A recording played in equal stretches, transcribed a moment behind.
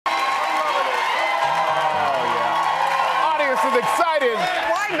just as excited.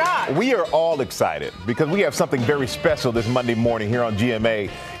 Why not? We are all excited because we have something very special this Monday morning here on GMA.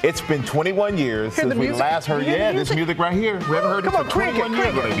 It's been 21 years since we last heard this music right here. We haven't heard it for 21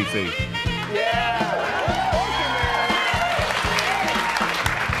 years on ABC.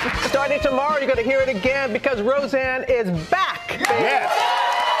 Starting tomorrow, you're going to hear it again because Roseanne is back. Yes.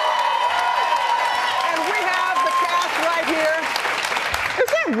 And we have the cast right here. Is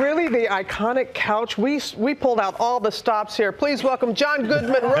that really the iconic couch? We pulled out all the stops here. Please welcome John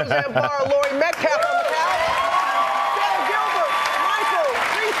Goodman, Roseanne Barr, Laurie Metcalf on the couch. Chalke Gilbert, Michael,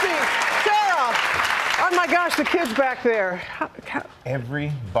 Lecy, Sara. Oh my gosh, the kids back there.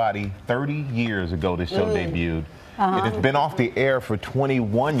 Everybody, 30 years ago this show debuted. It has been off the air for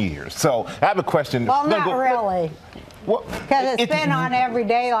 21 years. So I have a question. Well, not really. Because it's been on every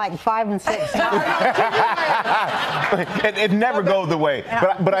day like 5 and 6 times. It never goes away.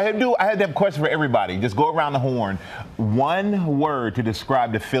 But I had to have a question for everybody. Just go around the horn. One word to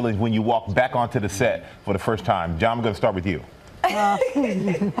describe the feelings when you walk back onto the set for the first time. John, I'm going to start with you.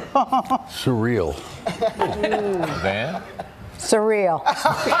 Surreal. Van? Surreal.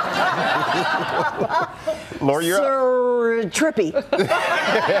 Laurie, you're up. Trippy.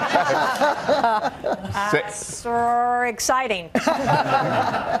 Exciting.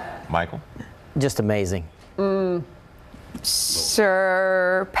 Michael? Just amazing. Stupendous.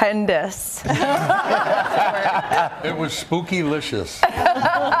 It was spooky-licious.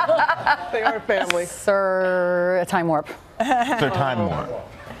 They are family. Time warp. It's a time warp.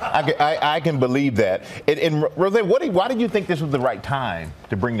 I can believe that. And Roseanne, why did you think this was the right time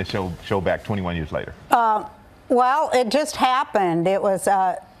to bring the show back 21 years later? Well, it just happened. It was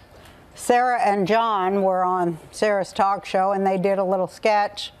Sara and John were on Sara's talk show, and they did a little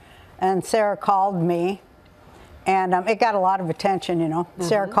sketch, and Sara called me, and it got a lot of attention, you know.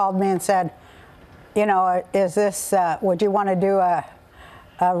 Sara called me and said, you know, is this, would you want to do a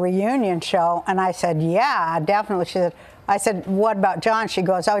reunion show? And I said, yeah, definitely. I said, what about John? She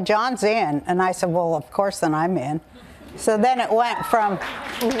goes, oh, John's in. And I said, well, of course, then I'm in. So then it went from...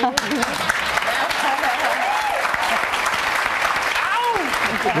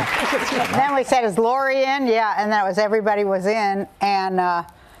 Then we said, is Laurie in? Yeah, and that was everybody was in. And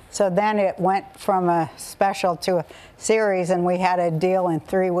so then it went from a special to a series, and we had a deal in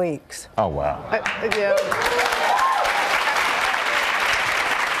 3 weeks. Oh, wow. Yeah.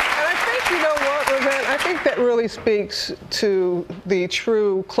 You know what, Roseanne? I think that really speaks to the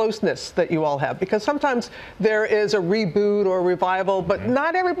true closeness that you all have, because sometimes there is a reboot or a revival, but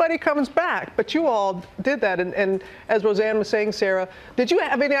not everybody comes back. But you all did that, and as Roseanne was saying, Sara, did you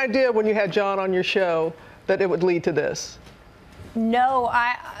have any idea when you had John on your show that it would lead to this? No,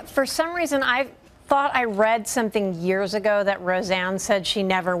 for some reason I thought I read something years ago that Roseanne said she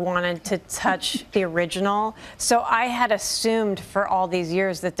never wanted to touch the original. So I had assumed for all these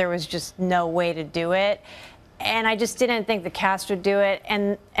years that there was just no way to do it. And I just didn't think the cast would do it.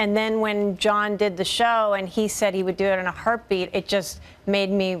 And then when John did the show and he said he would do it in a heartbeat, it just made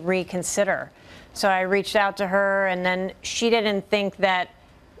me reconsider. So I reached out to her, and then she didn't think that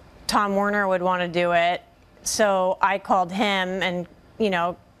Tom Werner would want to do it. So I called him, and, you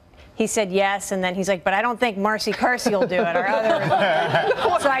know, he said yes, and then he's like, but I don't think Marcy Carsey will do it, or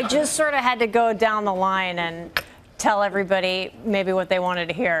other. So I just sort of had to go down the line and tell everybody maybe what they wanted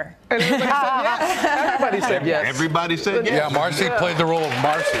to hear. And everybody said yes. Everybody said yes. Yeah, Marcy played the role of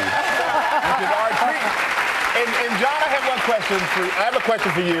Marcy. Which is our treat. And John, I have one question for you. I have a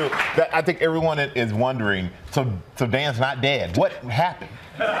question for you that I think everyone is wondering. So Dan's not dead. What happened?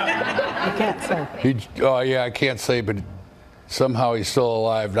 You can't say. Yeah, I can't say, but somehow he's still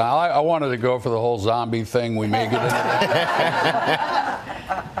alive. Now, I wanted to go for the whole zombie thing. We may get into that.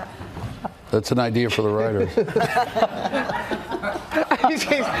 That's an idea for the writers.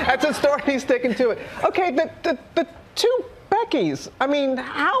 That's a story, he's sticking to it. Okay, the two Beckys, I mean,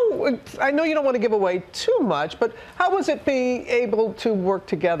 I know you don't want to give away too much, but how was it being able to work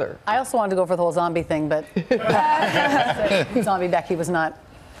together? I also wanted to go for the whole zombie thing, but Zombie Becky was not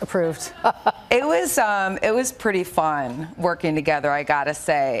approved. It was pretty fun working together, I gotta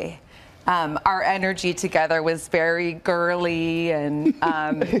say. Our energy together was very girly, and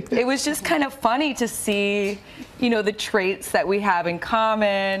it was just kind of funny to see, you know, the traits that we have in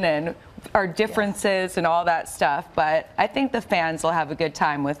common and our differences and all that stuff. But I think the fans will have a good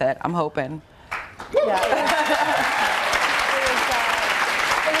time with it. I'm hoping.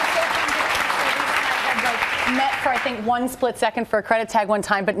 Met for, I think, one split second for a credit tag one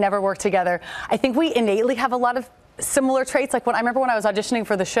time, but never worked together. I think we innately have a lot of similar traits. Like I remember when I was auditioning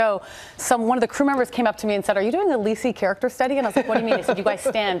for the show, one of the crew members came up to me and said, "Are you doing a Lecy character study?" And I was like, "What do you mean?" He said, "You guys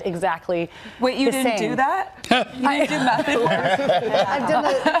stand exactly." Wait, you didn't do that? You didn't do method work? I've done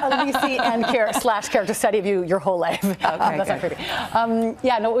a Lecy and character study of you your whole life. Okay, That's not creepy.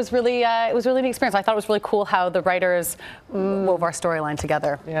 Yeah, no, it was really an experience. I thought it was really cool how the writers wove our storyline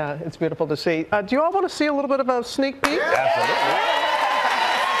together. Yeah, it's beautiful to see. Do you all want to see a little bit of a sneak peek? Absolutely.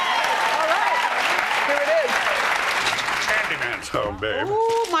 Candyman's home, babe.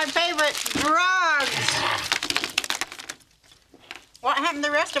 Ooh, my favorite, drugs. What happened to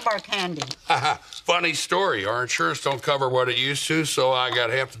the rest of our candy? Funny story. Our insurance don't cover what it used to, so I got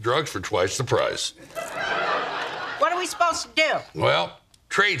half the drugs for twice the price. What are we supposed to do? Well,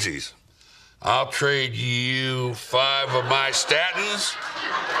 tradesies. I'll trade you 5 of my statins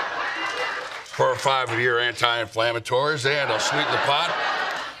for 5 of your anti-inflammatories, and I'll sweeten the pot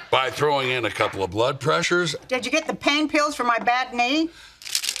by throwing in a couple of blood pressures. Did you get the pain pills for my bad knee?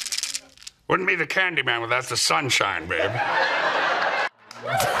 Wouldn't be the Candyman without the sunshine, babe.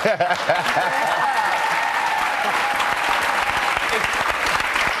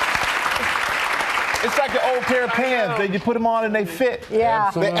 It's like the old pair of pants. They just put them on and they fit. Yeah.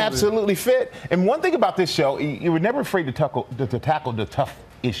 Absolutely. They absolutely fit. And one thing about this show, you were never afraid to tackle the tough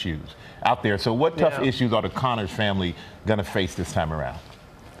issues out there. So what tough issues are the Connors family going to face this time around?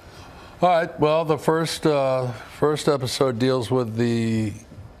 All right. Well, the first episode deals with the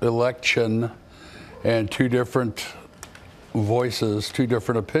election and 2 different voices, 2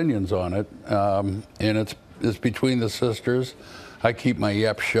 different opinions on it, and it's between the sisters. I keep my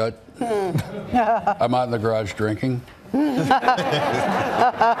yap shut. I'm out in the garage drinking. And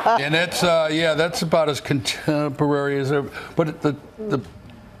it's that's about as contemporary as ever. But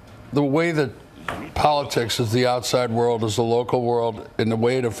the way that politics is the outside world, is the local world, and the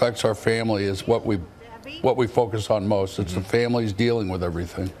way it affects our family is what we focus on most. It's the families dealing with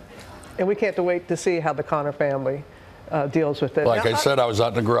everything. And we can't wait to see how the Connor family deals with it. Like I said, I was out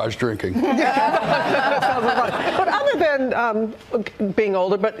in the garage drinking. But other than being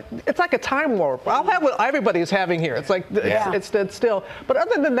older, but it's like a time warp. I'll have what everybody's having here. It's like it's stood still. But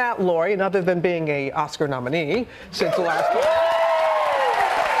other than that, Laurie, and other than being a Oscar nominee since the last one,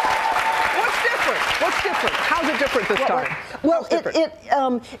 what's different? What's different? How's it different this time? Well,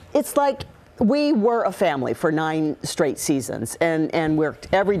 it's like we were a family for 9 straight seasons and worked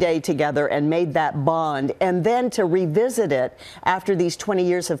every day together and made that bond. And then to revisit it after these 20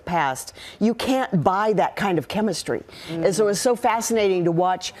 years have passed, you can't buy that kind of chemistry. And so it's so fascinating to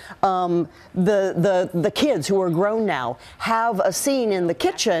watch the kids who are grown now have a scene in the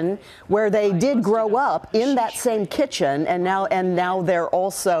kitchen where they did grow up in that same kitchen, and now they're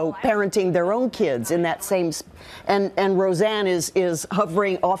also parenting their own kids in that same. And Roseanne is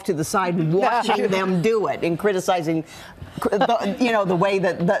hovering off to the side and watching them do it and criticizing, the way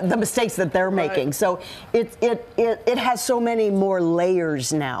that the mistakes that they're making. So it has so many more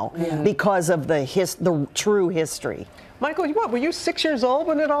layers now because of the true history. Michael, were you 6 years old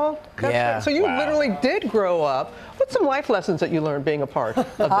when it all got started? So you literally did grow up. What's some life lessons that you learned being a part of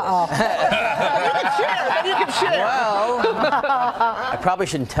this? You can share. Well, I probably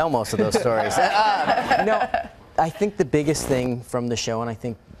shouldn't tell most of those stories. I think the biggest thing from the show, and I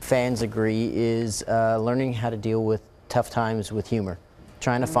think fans agree, is learning how to deal with tough times with humor.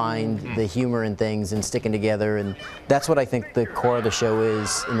 Trying to find the humor in things and sticking together, and that's what I think the core of the show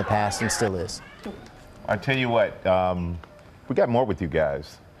is in the past and still is. I tell you what, we got more with you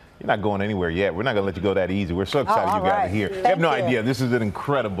guys. You're not going anywhere yet. We're not going to let you go that easy. We're so excited you guys are here. You have no idea. This is an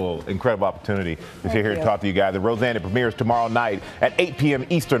incredible opportunity to sit here and talk to you guys. And Roseanne, it premieres tomorrow night at 8 p.m.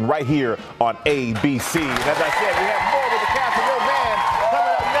 Eastern right here on ABC. And as I said, we have more with the cast of Roseanne coming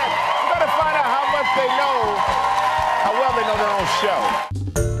up next. We're going to find out how much they know, how well they know their own show.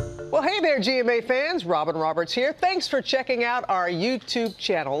 Well, hey there, GMA fans. Robin Roberts here. Thanks for checking out our YouTube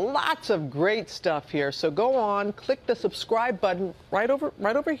channel. Lots of great stuff here. So go on, click the subscribe button right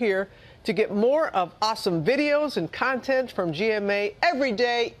over here to get more of awesome videos and content from GMA every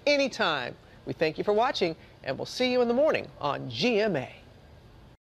day, anytime. We thank you for watching, and we'll see you in the morning on GMA.